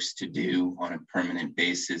folks to do on a permanent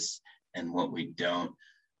basis and what we don't.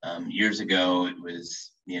 Years ago, it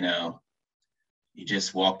was, you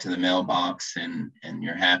just walk to the mailbox and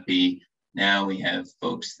you're happy. Now we have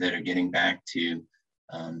folks that are getting back to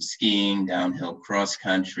skiing, downhill cross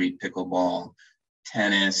country, pickleball,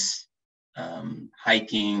 tennis,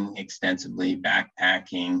 hiking extensively,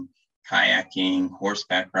 backpacking, kayaking,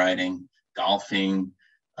 horseback riding, golfing.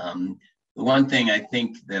 The one thing I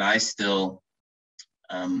think that I still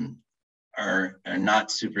are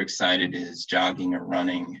not super excited is jogging or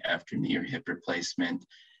running after knee or hip replacement.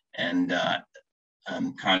 And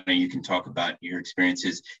Connor, you can talk about your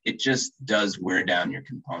experiences. It just does wear down your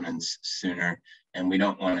components sooner, and we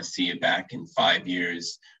don't want to see you back in 5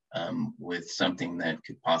 years with something that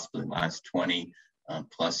could possibly last 20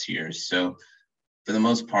 plus years. So for the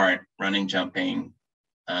most part, running, jumping,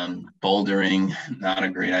 bouldering, not a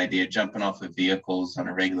great idea. Jumping off of vehicles on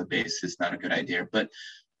a regular basis, not a good idea. But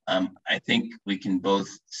I think we can both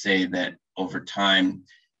say that over time,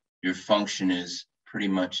 your function is pretty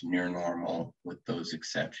much near normal with those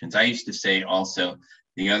exceptions. I used to say also,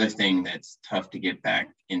 the other thing that's tough to get back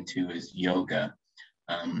into is yoga.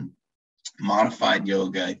 Modified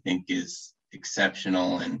yoga, I think, is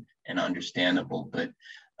exceptional and understandable, but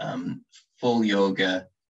full yoga,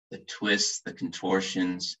 the twists, the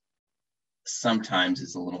contortions, sometimes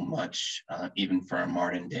is a little much, even for our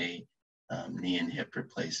modern day knee and hip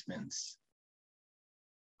replacements.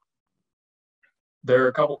 There are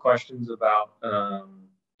a couple questions about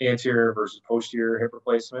anterior versus posterior hip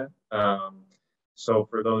replacement. So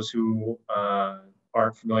for those who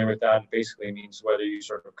aren't familiar with that, it basically means whether you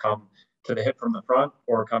sort of come to the hip from the front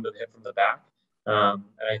or come to the hip from the back. And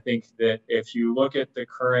I think that if you look at the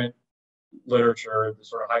current literature, the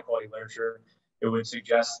sort of high quality literature, it would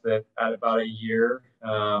suggest that at about a year,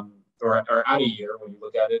 or at a year, when you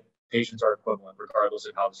look at it, patients are equivalent regardless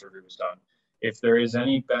of how the surgery was done. If there is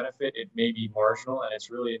any benefit, it may be marginal, and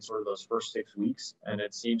it's really in sort of those first 6 weeks, and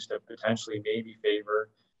it seems to potentially maybe favor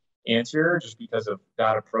anterior just because of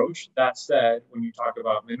that approach. That said, when you talk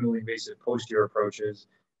about minimally invasive posterior approaches,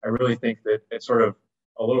 I really think that it's sort of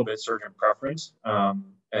a little bit surgeon preference,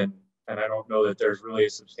 and I don't know that there's really a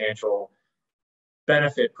substantial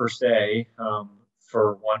benefit per se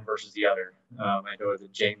for one versus the other. I know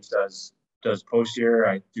that James does posterior.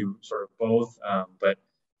 I do sort of both, but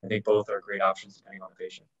I think both are great options depending on the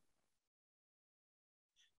patient.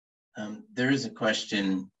 There is a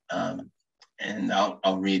question, and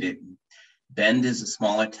I'll read it. Bend is a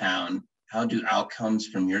smaller town. how do outcomes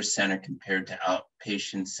from your center compare to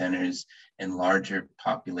outpatient centers in larger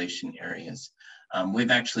population areas?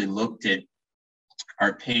 We've actually looked at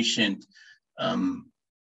our patient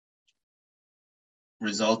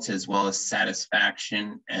results as well as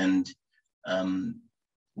satisfaction, and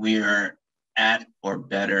we are at or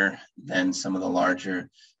better than some of the larger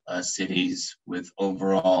cities with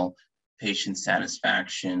overall patient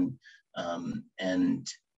satisfaction and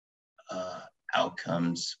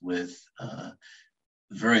outcomes with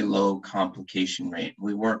very low complication rate.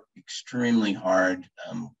 We work extremely hard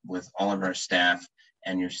with all of our staff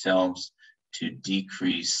and yourselves to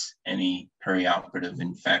decrease any perioperative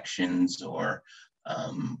infections or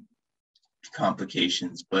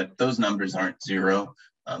complications, but those numbers aren't zero,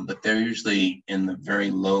 but they're usually in the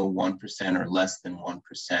very low 1% or less than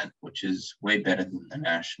 1%, which is way better than the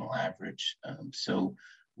national average. So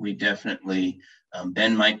we definitely,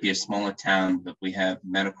 Bend might be a smaller town, but we have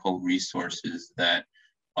medical resources that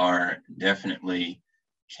are definitely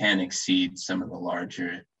can exceed some of the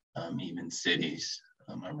larger even cities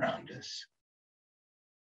around us.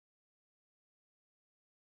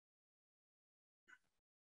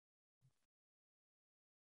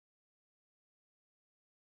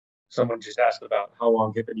 Someone just asked about how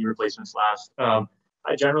long hip and knee replacements last. I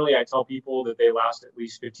tell people that they last at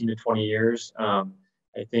least 15 to 20 years.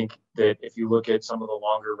 I think that if you look at some of the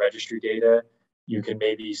longer registry data, you can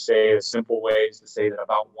maybe say a simple way is to say that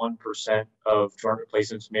about 1% of joint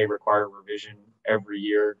replacements may require revision every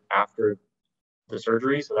year after the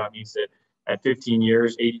surgery. So that means that at 15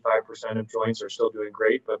 years, 85% of joints are still doing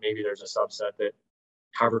great, but maybe there's a subset that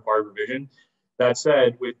have required revision. That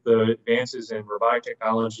said, with the advances in robotic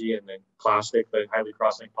technology and the plastic, the highly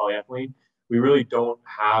cross-linked polyethylene, we really don't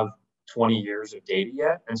have 20 years of data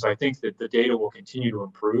yet. And so I think that the data will continue to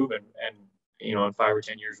improve, and you know, in 5 or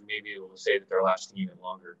 10 years, we may be able to say that they're lasting even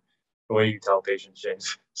longer. The way you tell patients,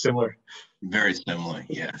 James, similar. Very similar,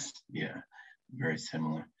 yes. Yeah, very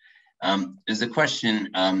similar. There's a question,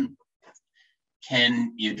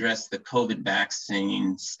 can you address the COVID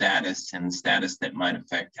vaccine status and status that might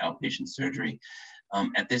affect outpatient surgery?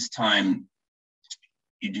 At this time,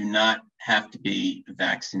 you do not have to be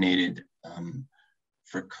vaccinated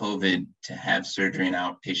for COVID to have surgery in an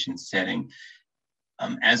outpatient setting.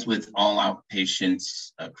 As with all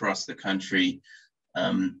outpatients across the country,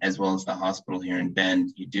 as well as the hospital here in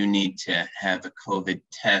Bend, you do need to have a COVID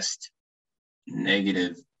test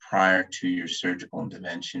negative prior to your surgical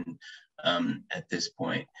intervention at this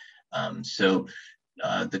point. So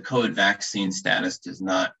the COVID vaccine status does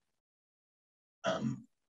not,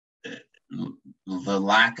 the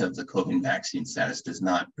lack of the COVID vaccine status does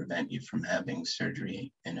not prevent you from having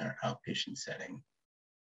surgery in our outpatient setting.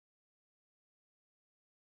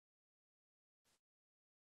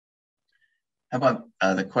 How about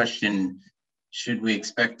the question, should we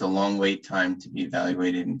expect a long wait time to be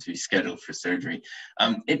evaluated and to be scheduled for surgery?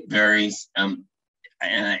 It varies. And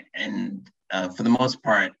for the most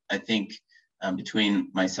part, I think between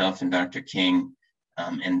myself and Dr. King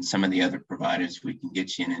and some of the other providers, we can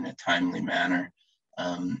get you in a timely manner.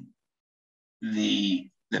 The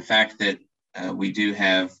fact that we do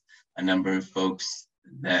have a number of folks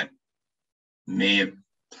that may have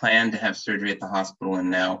planned to have surgery at the hospital and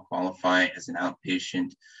now qualify as an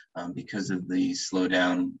outpatient because of the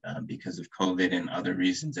slowdown because of COVID and other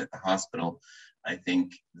reasons at the hospital, I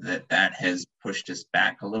think that that has pushed us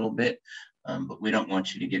back a little bit, but we don't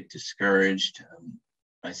want you to get discouraged.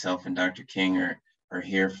 Myself and Dr. King are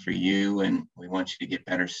here for you, and we want you to get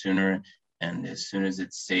better sooner. And as soon as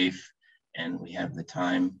it's safe and we have the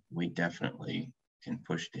time, we definitely can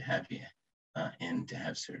push to have you in to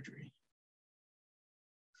have surgery.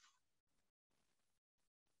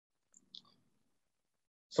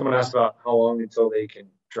 Someone asked about how long until they can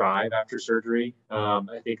drive after surgery.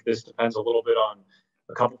 I think this depends a little bit on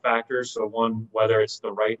a couple factors. So one, whether it's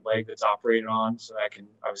the right leg that's operated on, so that can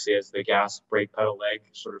obviously, as the gas brake pedal leg,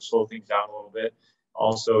 sort of slow things down a little bit.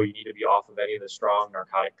 Also, you need to be off of any of the strong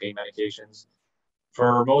narcotic pain medications.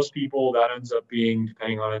 For most people, that ends up being,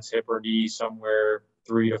 depending on its hip or knee, somewhere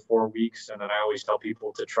 3 to 4 weeks. And then I always tell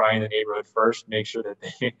people to try in the neighborhood first, make sure that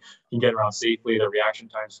they can get around safely, the reaction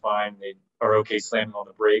time's fine, they are okay slamming on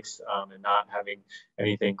the brakes and not having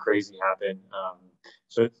anything crazy happen.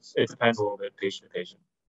 So it depends a little bit patient to patient.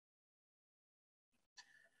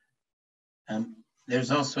 There's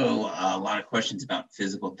also a lot of questions about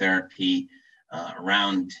physical therapy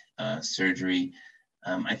around surgery.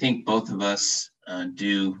 I think both of us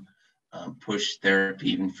do push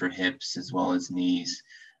therapy even for hips as well as knees.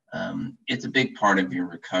 It's a big part of your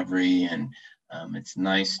recovery, and it's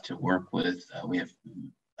nice to work with. We have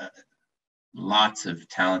lots of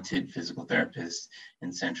talented physical therapists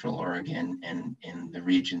in Central Oregon and in the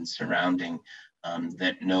region surrounding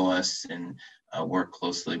that know us and work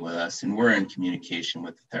closely with us. And we're in communication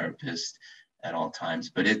with the therapist at all times.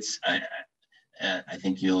 But it's, I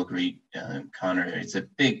think you'll agree, Connor, it's a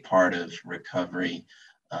big part of recovery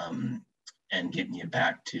and getting you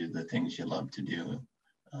back to the things you love to do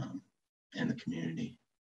in the community.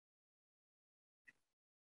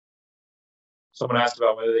 Someone asked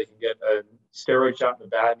about whether they can get a steroid shot in the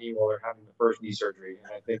bad knee while they're having the first knee surgery.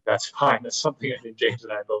 And I think that's fine. That's something I think James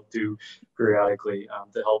and I both do periodically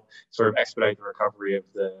to help sort of expedite the recovery of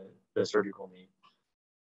the surgical knee.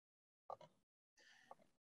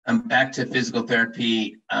 Back to physical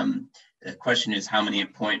therapy. The question is how many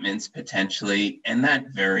appointments potentially, and that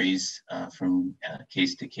varies from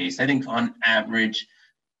case to case. I think on average,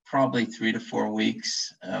 probably 3 to 4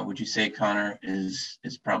 weeks. Would you say, Connor, is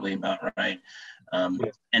probably about right?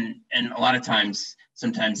 Yes. And a lot of times,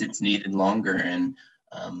 sometimes it's needed longer, and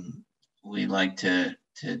we like to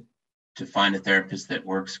find a therapist that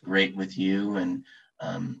works great with you and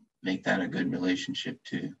make that a good relationship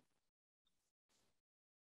too.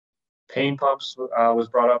 Pain pumps was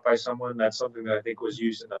brought up by someone. That's something that I think was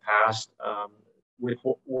used in the past. With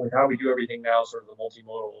how we do everything now, sort of the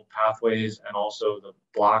multimodal pathways and also the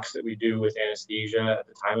blocks that we do with anesthesia at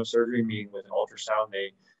the time of surgery, meaning with an ultrasound,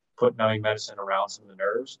 they put numbing medicine around some of the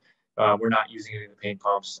nerves. We're not using any of the pain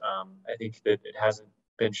pumps. I think that it hasn't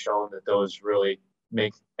been shown that those really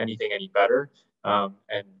make anything any better. And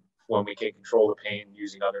when we can control the pain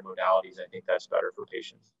using other modalities, I think that's better for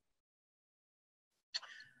patients.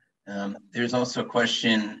 There's also a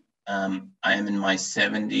question, I am in my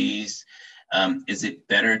 70s. Is it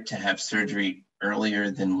better to have surgery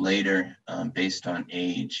earlier than later based on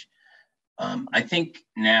age? I think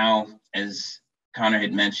now, as Connor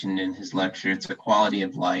had mentioned in his lecture, it's a quality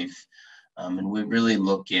of life. And we really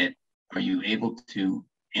look at, are you able to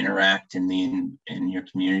interact in your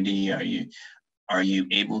community? Are you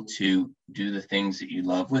able to do the things that you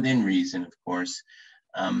love within reason, of course?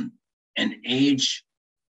 And age,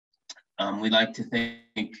 we like to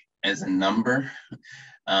think as a number.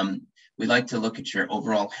 We like to look at your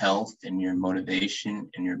overall health and your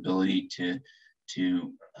motivation and your ability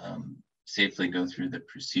to safely go through the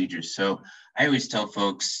procedures. So I always tell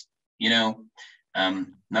folks, none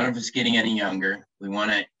of us getting any younger. We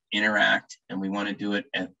want to interact and we want to do it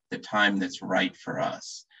at the time that's right for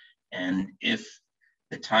us. And if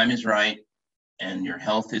the time is right and your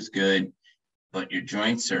health is good, but your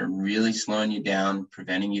joints are really slowing you down,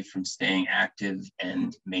 preventing you from staying active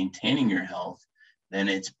and maintaining your health, then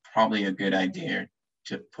it's probably a good idea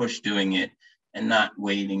to push doing it and not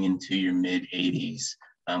waiting into your mid 80s,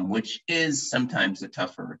 which is sometimes a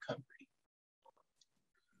tougher recovery.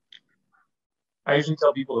 I usually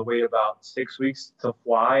tell people to wait about 6 weeks to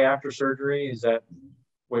fly after surgery. Is that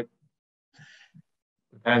what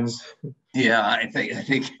depends? Yeah, I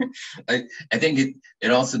think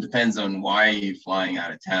it also depends on why you're flying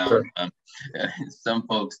out of town. Sure. Some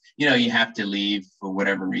folks, you have to leave for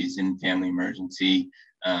whatever reason, family emergency,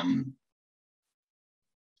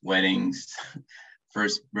 weddings,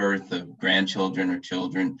 first birth of grandchildren or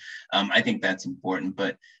children. I think that's important,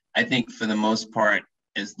 but I think for the most part,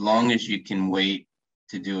 as long as you can wait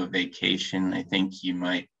to do a vacation, I think you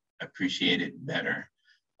might appreciate it better.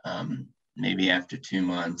 Maybe after 2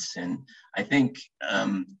 months. And I think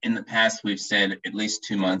in the past, we've said at least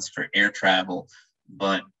 2 months for air travel,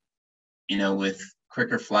 but, with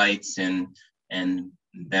quicker flights and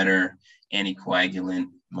better anticoagulant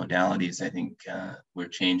modalities, I think we're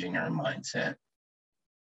changing our mindset.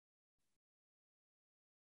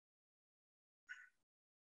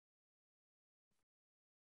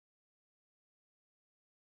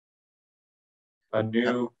 A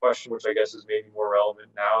new question, which I guess is maybe more relevant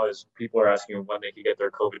now, is people are asking when they can get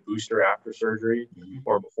their COVID booster after surgery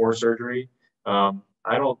or before surgery. I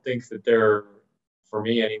don't think that there, for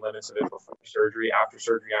me, any limits of it before surgery. After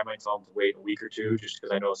surgery, I might tell them to wait a week or two, just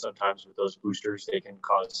because I know sometimes with those boosters, they can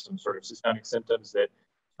cause some sort of systemic symptoms that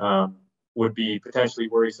would be potentially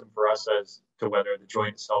worrisome for us as to whether the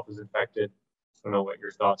joint itself is infected. I don't know what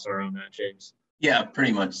your thoughts are on that, James. Yeah,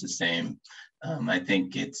 pretty much the same. I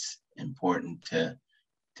think it's important to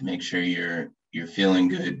make sure you're feeling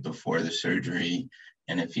good before the surgery,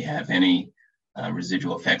 and if you have any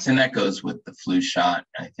residual effects, and that goes with the flu shot,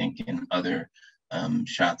 I think, and other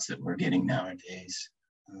shots that we're getting nowadays.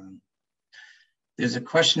 There's a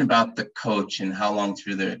question about the coach and how long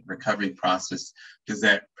through the recovery process does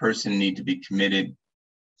that person need to be committed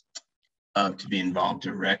to be involved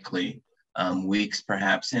directly, weeks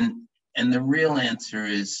perhaps, and the real answer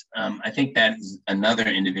is, I think that is another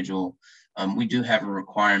individual We do have a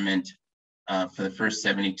requirement for the first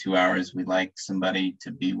 72 hours. We like somebody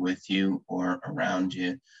to be with you or around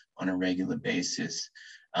you on a regular basis.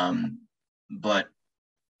 But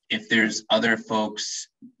if there's other folks,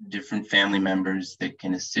 different family members that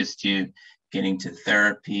can assist you getting to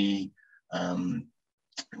therapy,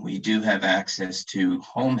 we do have access to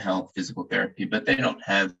home health physical therapy, but they don't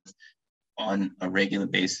have on a regular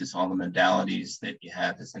basis all the modalities that you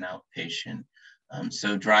have as an outpatient.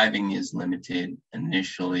 So driving is limited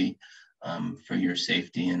initially for your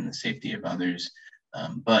safety and the safety of others.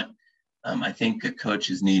 But I think a coach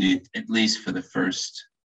is needed at least for the first,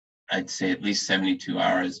 I'd say at least 72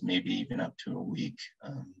 hours, maybe even up to a week.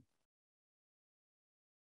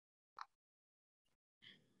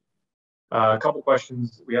 A couple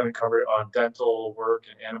questions we haven't covered on dental work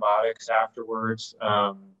and antibiotics afterwards.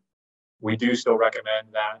 We do still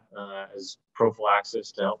recommend that as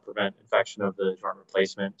prophylaxis to help prevent infection of the joint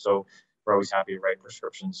replacement. So we're always happy to write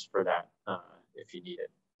prescriptions for that if you need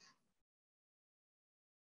it.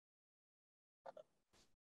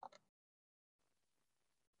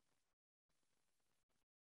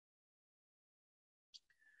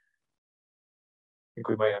 I think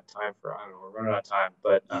we might have time for, I don't know, we're running out of time,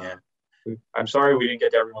 but Yeah. I'm sorry we didn't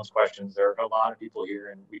get to everyone's questions. There are a lot of people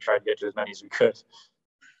here and we tried to get to as many as we could.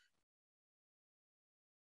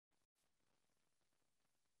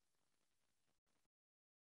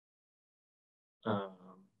 I'm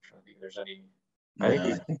trying to think if there's any.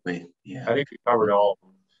 I think we covered all of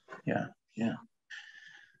them. Yeah.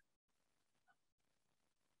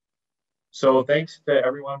 So thanks to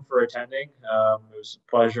everyone for attending. It was a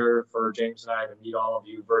pleasure for James and I to meet all of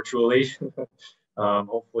you virtually.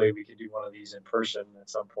 Hopefully we can do one of these in person at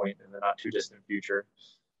some point in the not too distant future.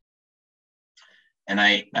 And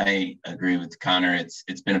I agree with Connor.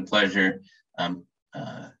 It's been a pleasure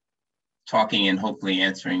talking and hopefully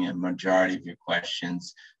answering a majority of your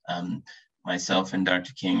questions. Myself and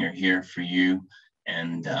Dr. King are here for you,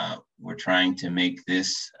 and we're trying to make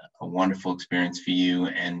this a wonderful experience for you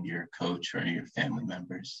and your coach or your family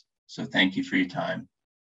members. So thank you for your time.